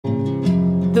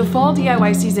The fall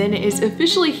DIY season is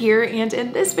officially here, and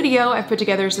in this video I've put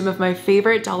together some of my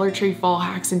favorite Dollar Tree fall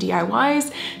hacks and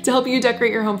DIYs to help you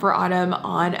decorate your home for autumn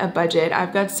on a budget.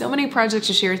 I've got so many projects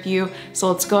to share with you, so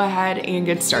let's go ahead and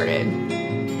get started.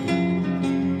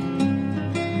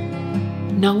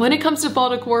 Now, when it comes to fall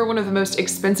decor, one of the most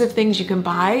expensive things you can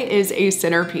buy is a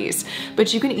centerpiece,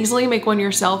 but you can easily make one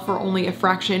yourself for only a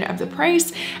fraction of the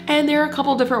price, and there are a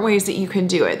couple different ways that you can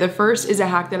do it. The first is a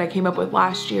hack that I came up with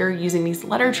last year using these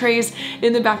letter trays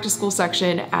in the back to school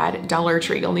section at Dollar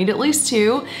Tree. You'll need at least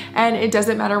two, and it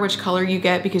doesn't matter which color you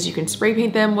get because you can spray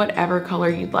paint them whatever color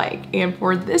you'd like. And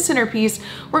for this centerpiece,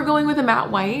 we're going with a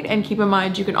matte white, and keep in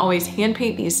mind you can always hand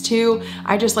paint these too.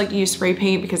 I just like to use spray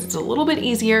paint because it's a little bit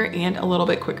easier and a little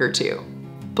bit quicker too.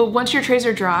 But once your trays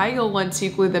are dry, you'll want to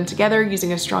glue them together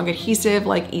using a strong adhesive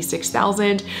like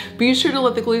E6000. Be sure to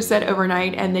let the glue set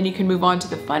overnight, and then you can move on to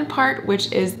the fun part,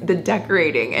 which is the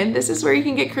decorating. And this is where you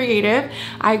can get creative.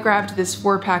 I grabbed this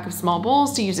 4-pack of small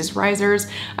bowls to use as risers.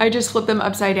 I just flipped them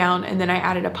upside down, and then I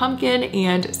added a pumpkin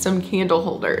and some candle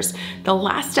holders. The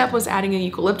last step was adding a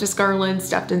eucalyptus garland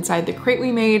stuffed inside the crate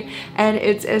we made, and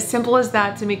it's as simple as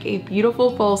that to make a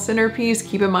beautiful fall centerpiece.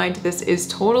 Keep in mind this is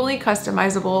totally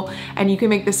customizable, and you can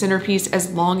make the centerpiece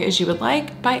as long as you would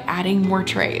like by adding more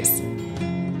trays.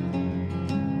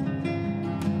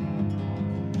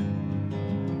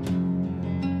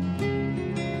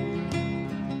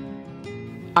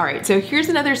 All right, so here's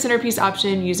another centerpiece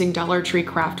option using Dollar Tree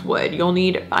craft wood. You'll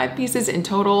need 5 pieces in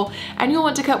total, and you'll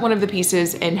want to cut one of the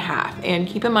pieces in half. And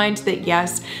keep in mind that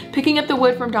yes, picking up the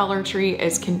wood from Dollar Tree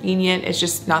is convenient, it's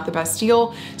just not the best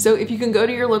deal. So if you can go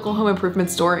to your local home improvement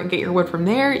store and get your wood from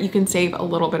there, you can save a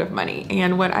little bit of money.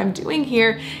 And what I'm doing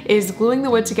here is gluing the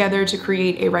wood together to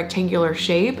create a rectangular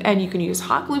shape, and you can use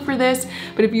hot glue for this,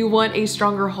 but if you want a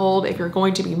stronger hold, if you're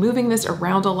going to be moving this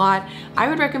around a lot, I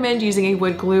would recommend using a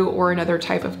wood glue or another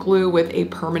type of glue with a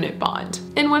permanent bond.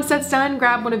 And once that's done,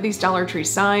 grab one of these Dollar Tree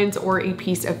signs or a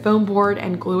piece of foam board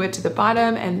and glue it to the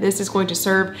bottom, and this is going to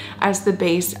serve as the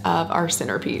base of our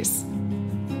centerpiece.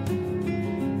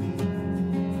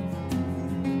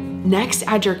 Next,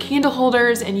 add your candle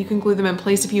holders, and you can glue them in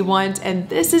place if you want, and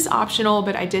this is optional,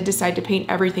 but I did decide to paint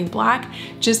everything black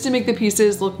just to make the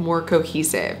pieces look more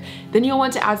cohesive. Then you'll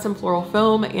want to add some floral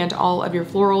foam and all of your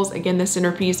florals. Again, the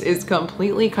centerpiece is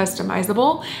completely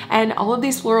customizable, and all of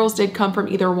these florals did come from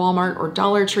either Walmart or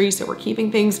Dollar Tree, so we're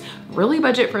keeping things really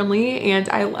budget friendly, and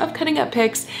I love cutting up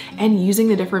picks and using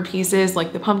the different pieces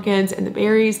like the pumpkins and the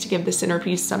berries to give the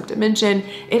centerpiece some dimension.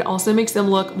 It also makes them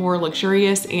look more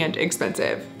luxurious and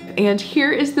expensive. And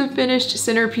here is the finished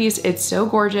centerpiece. It's so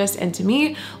gorgeous, and to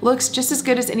me, looks just as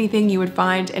good as anything you would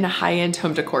find in a high-end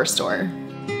home decor store.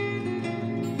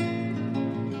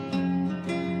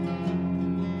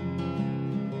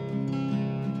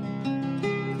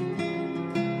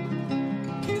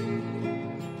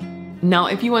 Now,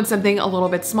 if you want something a little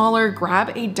bit smaller,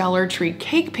 grab a Dollar Tree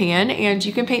cake pan, and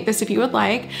you can paint this if you would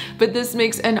like, but this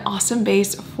makes an awesome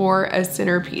base for a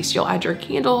centerpiece. You'll add your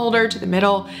candle holder to the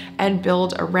middle and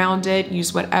build around it.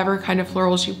 Use whatever kind of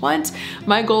florals you want.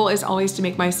 My goal is always to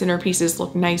make my centerpieces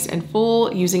look nice and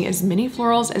full, using as many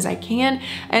florals as I can.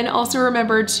 And also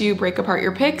remember to break apart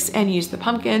your picks and use the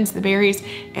pumpkins, the berries,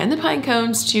 and the pine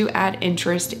cones to add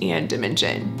interest and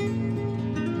dimension.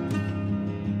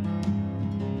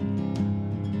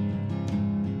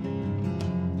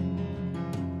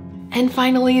 And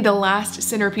finally, the last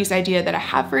centerpiece idea that I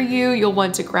have for you, you'll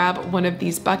want to grab one of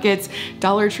these buckets.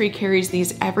 Dollar Tree carries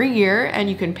these every year, and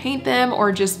you can paint them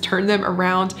or just turn them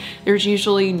around. There's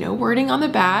usually no wording on the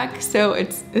back, so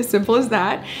it's as simple as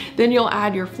that. Then you'll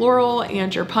add your floral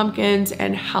and your pumpkins,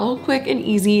 and how quick and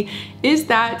easy is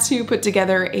that to put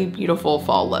together a beautiful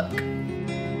fall look?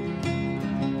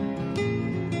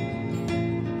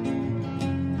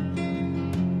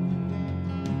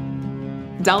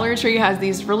 Dollar Tree has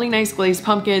these really nice glazed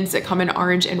pumpkins that come in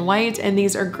orange and white, and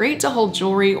these are great to hold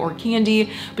jewelry or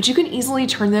candy, but you can easily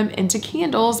turn them into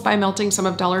candles by melting some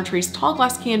of Dollar Tree's tall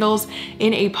glass candles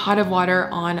in a pot of water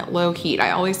on low heat. I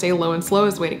always say low and slow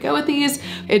is the way to go with these.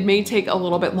 It may take a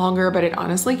little bit longer, but it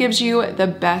honestly gives you the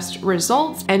best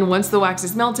results. And once the wax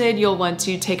is melted, you'll want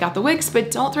to take out the wicks,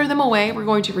 but don't throw them away. We're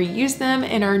going to reuse them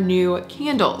in our new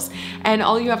candles. And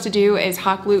all you have to do is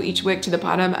hot glue each wick to the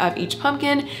bottom of each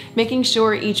pumpkin, making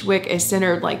sure each wick is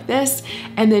centered like this,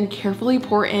 and then carefully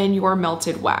pour in your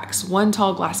melted wax. One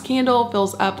tall glass candle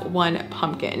fills up one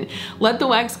pumpkin. Let the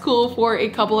wax cool for a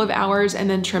couple of hours and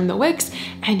then trim the wicks,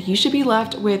 and you should be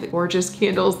left with gorgeous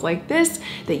candles like this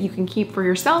that you can keep for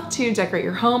yourself to decorate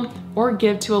your home or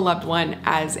give to a loved one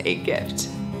as a gift.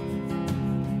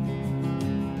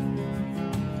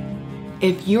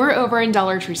 If you're over in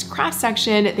Dollar Tree's craft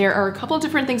section, there are a couple of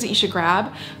different things that you should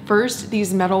grab. First,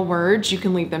 these metal words, you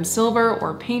can leave them silver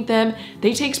or paint them.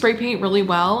 They take spray paint really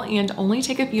well and only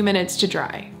take a few minutes to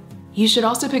dry. You should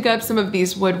also pick up some of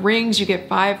these wood rings. You get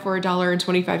 5 for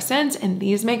 $1.25, and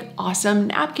these make awesome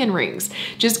napkin rings.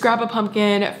 Just grab a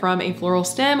pumpkin from a floral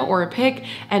stem or a pick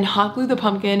and hot glue the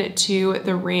pumpkin to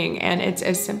the ring. And it's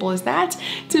as simple as that.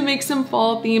 To make some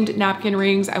fall themed napkin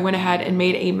rings, I went ahead and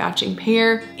made a matching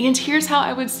pair. And here's how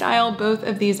I would style both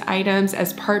of these items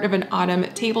as part of an autumn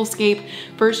tablescape.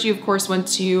 First, you of course want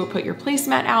to put your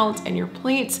placemat out and your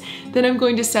plates. Then I'm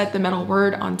going to set the metal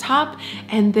word on top,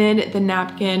 and then the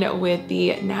napkin with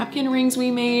the napkin rings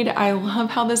we made. I love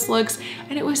how this looks,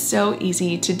 and it was so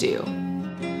easy to do.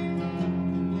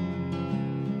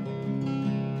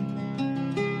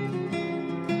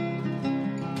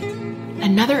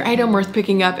 Another item worth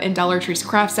picking up in Dollar Tree's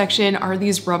craft section are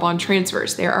these rub-on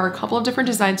transfers. There are a couple of different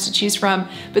designs to choose from,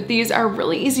 but these are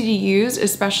really easy to use,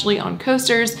 especially on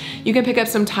coasters. You can pick up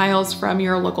some tiles from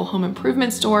your local home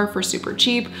improvement store for super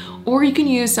cheap, or you can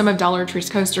use some of Dollar Tree's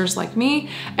coasters like me,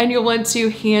 and you'll want to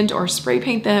hand or spray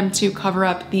paint them to cover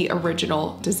up the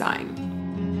original design.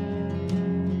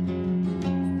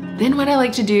 Then what I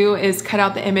like to do is cut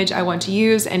out the image I want to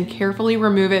use and carefully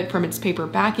remove it from its paper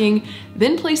backing,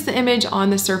 then place the image on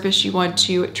the surface you want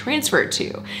to transfer it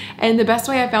to. And the best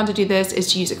way I found to do this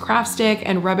is to use a craft stick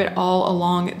and rub it all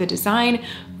along the design.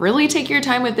 Really take your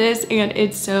time with this, and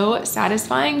it's so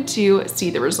satisfying to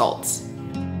see the results.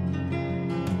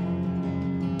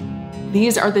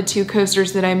 These are the 2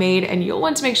 coasters that I made, and you'll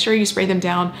want to make sure you spray them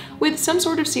down with some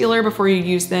sort of sealer before you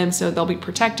use them so they'll be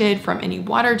protected from any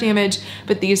water damage,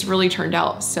 but these really turned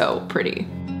out so pretty.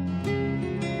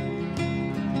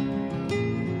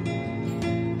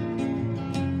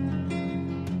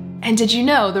 And did you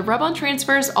know the rub-on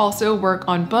transfers also work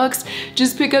on books?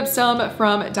 Just pick up some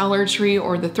from Dollar Tree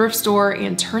or the thrift store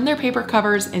and turn their paper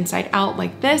covers inside out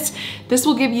like this. This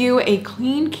will give you a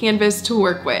clean canvas to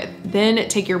work with. Then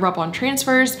take your rub-on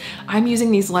transfers. I'm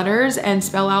using these letters and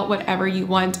spell out whatever you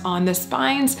want on the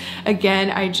spines. Again,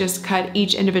 I just cut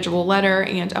each individual letter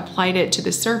and applied it to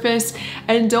the surface.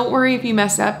 And don't worry if you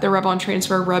mess up, the rub-on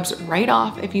transfer rubs right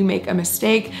off if you make a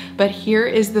mistake. But here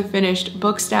is the finished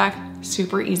book stack.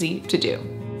 Super easy to do.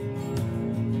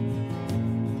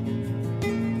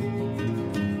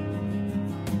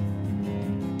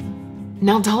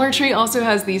 Now, Dollar Tree also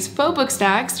has these faux book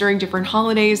stacks during different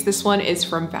holidays. This one is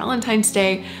from Valentine's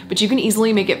Day, but you can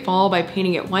easily make it fall by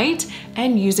painting it white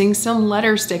and using some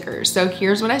letter stickers. So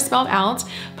here's what I spelled out: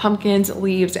 pumpkins,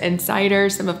 leaves, and cider,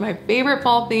 some of my favorite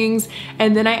fall things.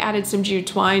 And then I added some jute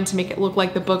twine to make it look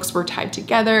like the books were tied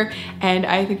together. And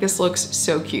I think this looks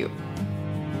so cute.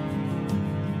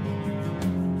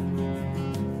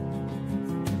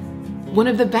 One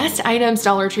of the best items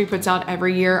Dollar Tree puts out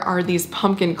every year are these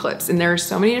pumpkin clips, and there are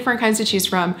so many different kinds to choose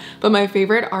from, but my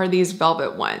favorite are these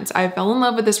velvet ones. I fell in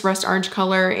love with this rust orange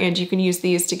color, and you can use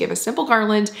these to give a simple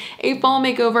garland a fall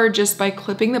makeover just by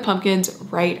clipping the pumpkins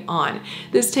right on.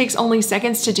 This takes only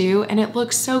seconds to do, and it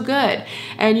looks so good.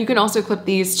 And you can also clip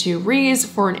these to wreaths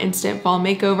for an instant fall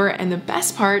makeover, and the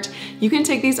best part, you can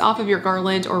take these off of your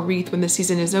garland or wreath when the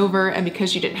season is over, and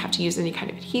because you didn't have to use any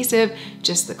kind of adhesive,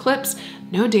 just the clips,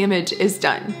 no damage is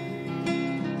done.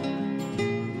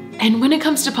 And when it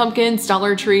comes to pumpkins,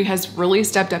 Dollar Tree has really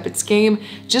stepped up its game.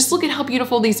 Just look at how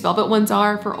beautiful these velvet ones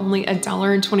are for only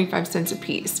 $1.25 a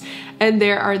piece. And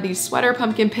there are these sweater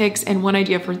pumpkin picks, and one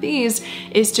idea for these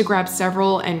is to grab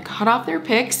several and cut off their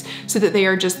picks so that they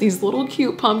are just these little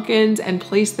cute pumpkins and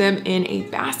place them in a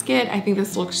basket. I think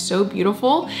this looks so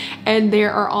beautiful. And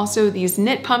there are also these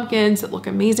knit pumpkins that look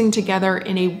amazing together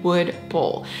in a wood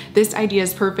bowl. This idea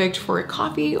is perfect for a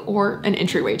coffee or an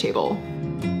entryway table.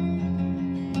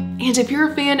 And if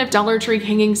you're a fan of Dollar Tree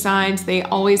hanging signs, they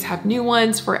always have new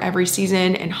ones for every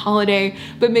season and holiday,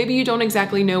 but maybe you don't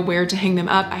exactly know where to hang them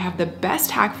up. I have the best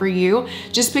hack for you.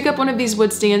 Just pick up one of these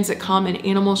wood stands that come in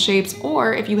animal shapes,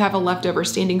 or if you have a leftover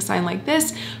standing sign like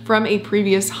this from a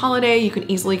previous holiday, you can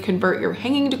easily convert your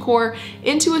hanging decor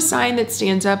into a sign that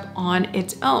stands up on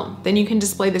its own. Then you can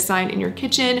display the sign in your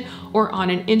kitchen or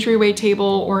on an entryway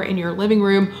table or in your living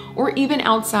room or even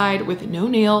outside with no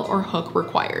nail or hook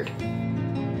required.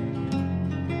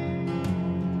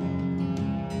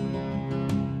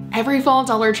 Every fall,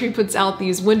 Dollar Tree puts out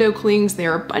these window clings.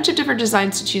 There are a bunch of different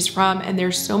designs to choose from, and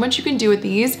there's so much you can do with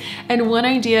these. And one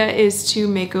idea is to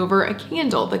make over a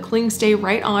candle. The clings stay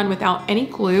right on without any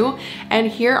glue.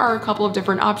 And here are a couple of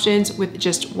different options with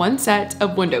just one set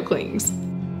of window clings.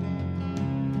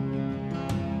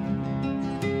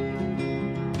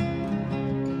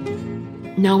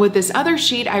 Now with this other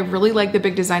sheet, I really like the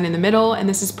big design in the middle, and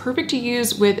this is perfect to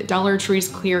use with Dollar Tree's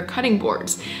clear cutting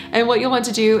boards. And what you'll want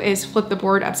to do is flip the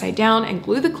board upside down and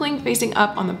glue the cling facing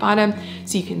up on the bottom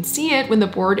so you can see it when the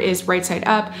board is right side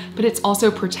up, but it's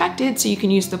also protected so you can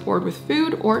use the board with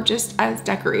food or just as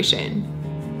decoration.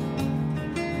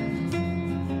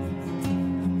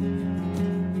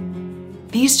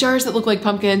 These jars that look like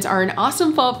pumpkins are an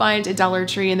awesome fall find at Dollar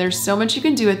Tree, and there's so much you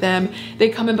can do with them. They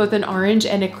come in both an orange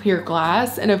and a clear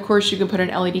glass, and of course you can put an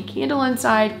LED candle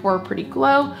inside for a pretty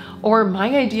glow, or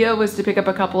my idea was to pick up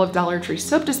a couple of Dollar Tree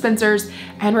soap dispensers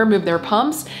and remove their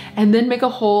pumps, and then make a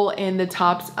hole in the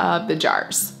tops of the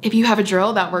jars. If you have a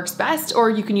drill, that works best, or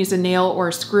you can use a nail or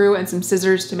a screw and some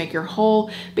scissors to make your hole.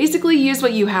 Basically use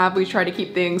what you have. We try to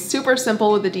keep things super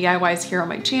simple with the DIYs here on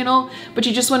my channel, but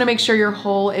you just want to make sure your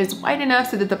hole is wide enough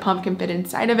so that the pump can fit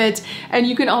inside of it. And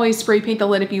you can always spray paint the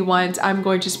lid if you want. I'm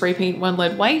going to spray paint one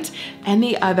lid white and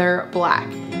the other black.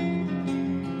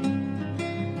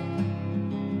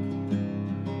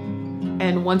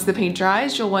 And once the paint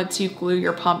dries, you'll want to glue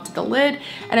your pump to the lid.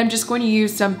 And I'm just going to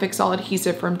use some Fix-All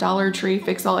adhesive from Dollar Tree.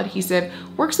 Fix-All adhesive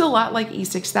works a lot like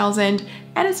E6000,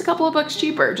 and it's a couple of bucks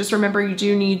cheaper. Just remember, you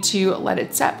do need to let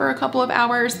it set for a couple of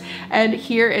hours. And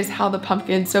here is how the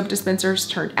pumpkin soap dispensers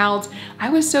turned out. I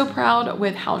was so proud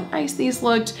with how nice these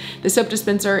looked. The soap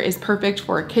dispenser is perfect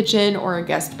for a kitchen or a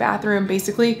guest bathroom.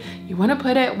 Basically, you want to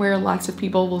put it where lots of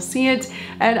people will see it.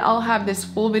 And I'll have this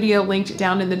full video linked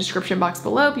down in the description box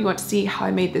below if you want to see how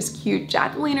I made this cute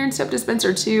jack-o'-lantern soap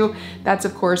dispenser too. That's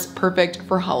of course perfect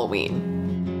for Halloween.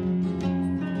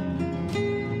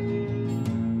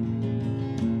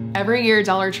 Every year,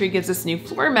 Dollar Tree gives us new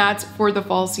floor mats for the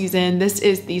fall season. This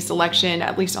is the selection,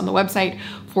 at least on the website,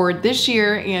 for this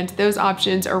year, and those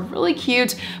options are really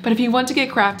cute. But if you want to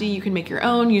get crafty, you can make your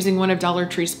own using one of Dollar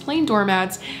Tree's plain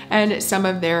doormats and some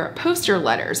of their poster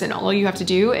letters. And all you have to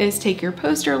do is take your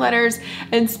poster letters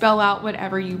and spell out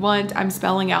whatever you want. I'm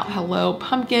spelling out hello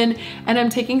pumpkin, and I'm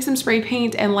taking some spray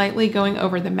paint and lightly going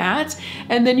over the mat.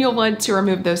 And then you'll want to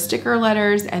remove those sticker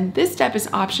letters, and this step is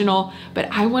optional, but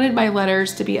I wanted my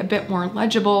letters to be a bit more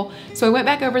legible. So I went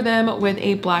back over them with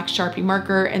a black Sharpie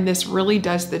marker, and this really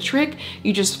does the trick.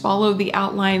 You just follow the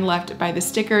outline left by the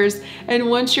stickers, and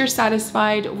once you're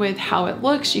satisfied with how it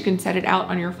looks, you can set it out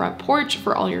on your front porch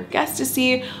for all your guests to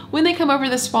see when they come over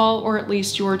this fall, or at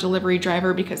least your delivery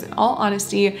driver, because in all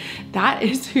honesty, that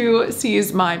is who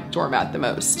sees my doormat the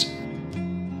most.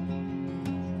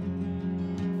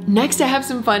 Next, I have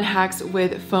some fun hacks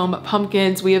with foam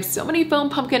pumpkins. We have so many foam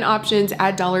pumpkin options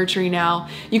at Dollar Tree now.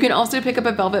 You can also pick up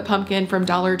a velvet pumpkin from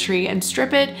Dollar Tree and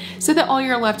strip it so that all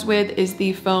you're left with is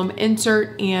the foam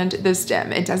insert and the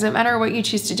stem. It doesn't matter what you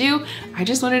choose to do. I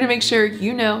just wanted to make sure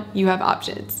you know you have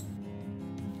options.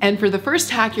 And for the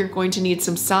first hack, you're going to need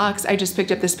some socks. I just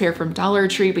picked up this pair from Dollar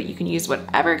Tree, but you can use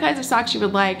whatever kinds of socks you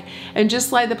would like, and just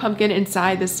slide the pumpkin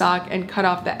inside the sock and cut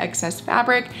off the excess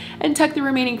fabric and tuck the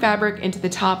remaining fabric into the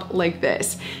top like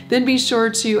this. Then be sure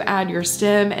to add your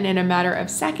stem, and in a matter of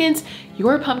seconds,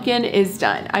 your pumpkin is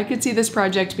done. I could see this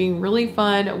project being really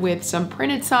fun with some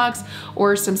printed socks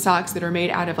or some socks that are made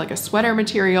out of like a sweater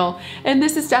material. And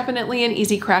this is definitely an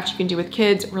easy craft you can do with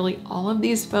kids. Really, all of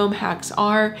these foam hacks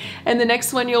are. And the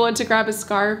next one, you'll want to grab a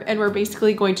scarf, and we're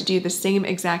basically going to do the same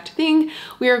exact thing.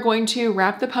 We are going to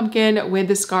wrap the pumpkin with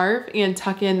the scarf and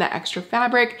tuck in the extra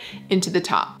fabric into the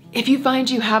top. If you find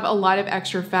you have a lot of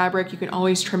extra fabric, you can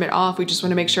always trim it off. We just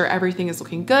want to make sure everything is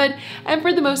looking good, and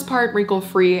for the most part,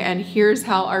 wrinkle-free. And here's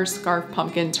how our scarf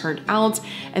pumpkin turned out.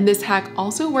 And this hack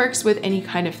also works with any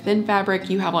kind of thin fabric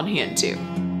you have on hand too.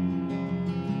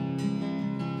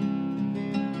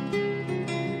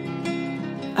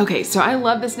 Okay, so I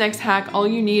love this next hack. All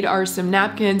you need are some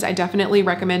napkins. I definitely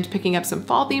recommend picking up some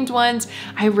fall themed ones.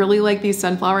 I really like these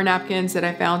sunflower napkins that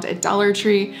I found at Dollar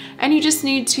Tree. And you just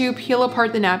need to peel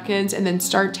apart the napkins and then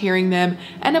start tearing them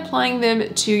and applying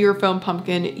them to your foam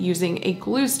pumpkin using a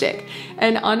glue stick.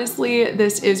 And honestly,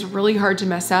 this is really hard to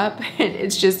mess up, and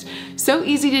it's just so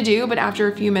easy to do, but after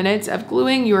a few minutes of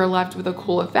gluing, you are left with a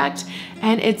cool effect.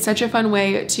 And it's such a fun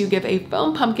way to give a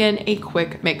foam pumpkin a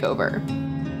quick makeover.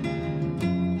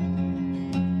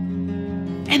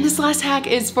 And this last hack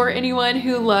is for anyone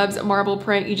who loves marble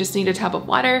print. You just need a tub of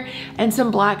water and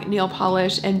some black nail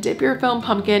polish, and dip your foam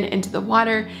pumpkin into the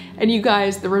water. And you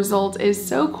guys, the result is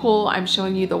so cool. I'm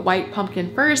showing you the white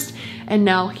pumpkin first, and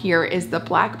now here is the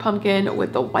black pumpkin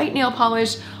with the white nail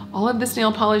polish. All of this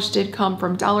nail polish did come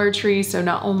from Dollar Tree, so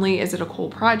not only is it a cool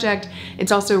project,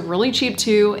 it's also really cheap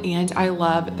too, and I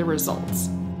love the results.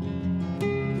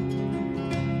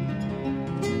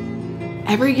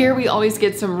 Every year we always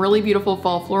get some really beautiful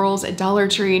fall florals at Dollar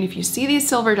Tree, and if you see these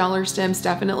silver dollar stems,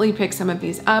 definitely pick some of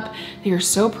these up. They are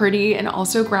so pretty, and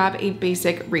also grab a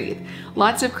basic wreath.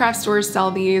 Lots of craft stores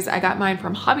sell these. I got mine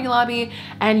from Hobby Lobby,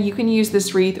 and you can use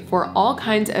this wreath for all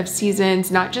kinds of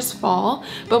seasons, not just fall.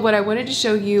 But what I wanted to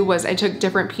show you was I took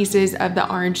different pieces of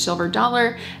the orange silver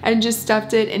dollar and just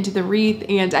stuffed it into the wreath,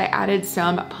 and I added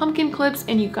some pumpkin clips.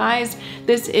 And you guys,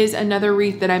 this is another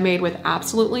wreath that I made with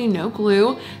absolutely no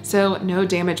glue, so no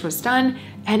damage was done,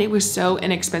 and it was so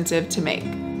inexpensive to make.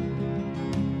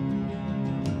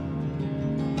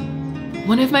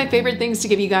 One of my favorite things to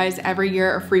give you guys every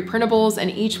year are free printables, and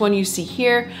each one you see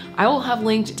here, I will have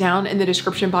linked down in the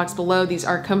description box below. These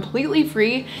are completely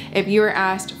free. If you are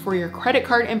asked for your credit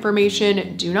card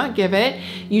information, do not give it.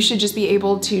 You should just be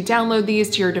able to download these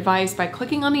to your device by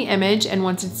clicking on the image, and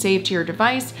once it's saved to your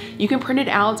device, you can print it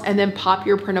out and then pop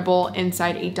your printable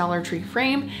inside a Dollar Tree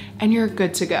frame, and you're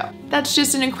good to go. That's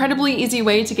just an incredibly easy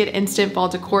way to get instant fall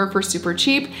decor for super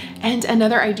cheap. And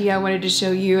another idea I wanted to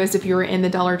show you is if you were in the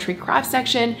Dollar Tree craft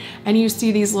section and you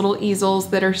see these little easels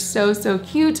that are so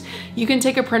cute, you can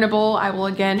take a printable. I will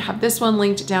again have this one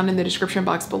linked down in the description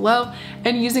box below,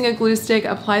 and using a glue stick,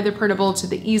 apply the printable to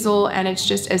the easel, and it's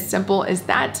just as simple as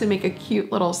that to make a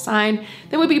cute little sign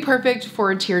that would be perfect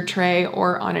for a tiered tray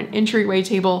or on an entryway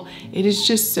table. It is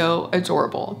just so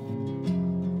adorable.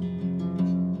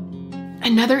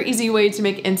 Another easy way to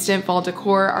make instant fall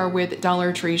decor are with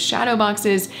Dollar Tree shadow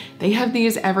boxes. They have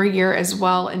these every year as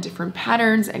well in different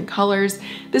patterns and colors.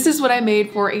 This is what I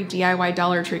made for a DIY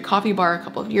Dollar Tree coffee bar a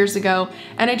couple of years ago,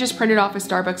 and I just printed off a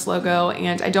Starbucks logo,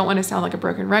 and I don't want to sound like a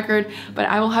broken record, but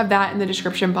I will have that in the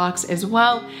description box as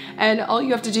well. And all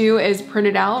you have to do is print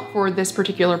it out. For this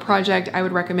particular project, I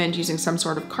would recommend using some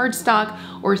sort of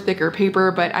cardstock or thicker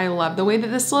paper, but I love the way that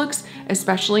this looks,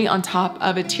 especially on top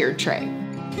of a tiered tray.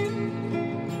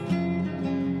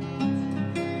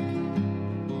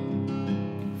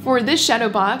 For this shadow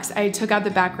box, I took out the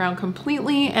background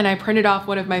completely and I printed off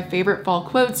one of my favorite fall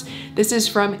quotes. This is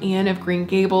from Anne of Green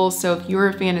Gables, so if you're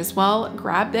a fan as well,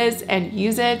 grab this and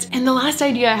use it. And the last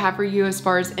idea I have for you as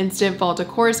far as instant fall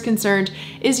decor is concerned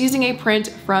is using a print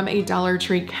from a Dollar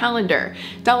Tree calendar.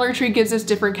 Dollar Tree gives us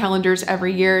different calendars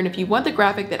every year, and if you want the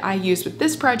graphic that I used with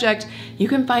this project, you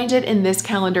can find it in this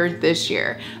calendar this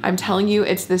year. I'm telling you,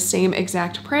 it's the same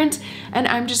exact print, and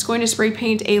I'm just going to spray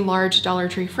paint a large Dollar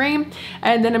Tree frame,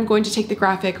 and then I'm going to take the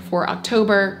graphic for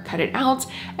October, cut it out,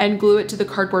 and glue it to the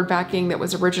cardboard backing that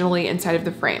was originally inside of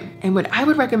the frame. And what I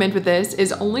would recommend with this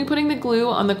is only putting the glue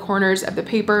on the corners of the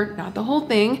paper, not the whole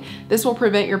thing. This will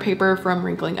prevent your paper from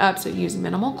wrinkling up, so use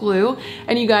minimal glue.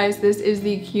 And you guys, this is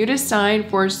the cutest sign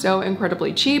for so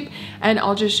incredibly cheap. And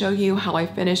I'll just show you how I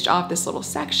finished off this little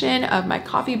section of my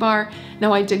coffee bar.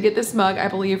 Now, I did get this mug, I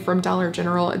believe, from Dollar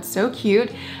General. It's so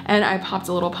cute. And I popped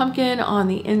a little pumpkin on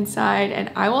the inside,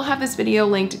 and I will have this video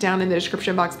linked down in the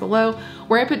description box below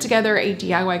where I put together a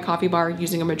DIY coffee bar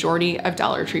using a majority of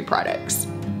Dollar Tree products.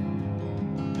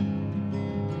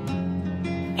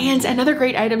 And another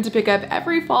great item to pick up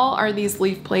every fall are these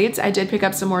leaf plates. I did pick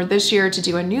up some more this year to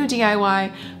do a new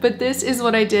DIY, but this is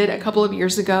what I did a couple of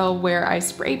years ago where I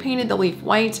spray painted the leaf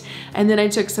white, and then I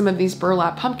took some of these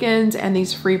burlap pumpkins and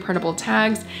these free printable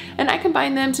tags, and I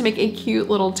combined them to make a cute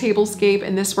little tablescape.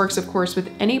 And this works, of course, with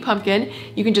any pumpkin.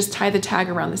 You can just tie the tag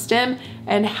around the stem,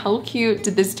 and how cute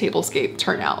did this tablescape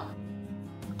turn out?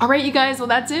 All right, you guys, well,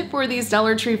 that's it for these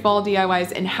Dollar Tree fall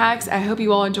DIYs and hacks. I hope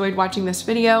you all enjoyed watching this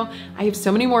video. I have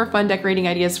so many more fun decorating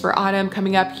ideas for autumn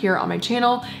coming up here on my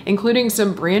channel, including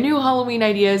some brand new Halloween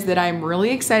ideas that I'm really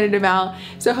excited about.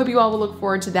 So I hope you all will look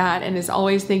forward to that. And as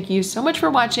always, thank you so much for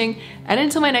watching. And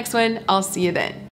until my next one, I'll see you then.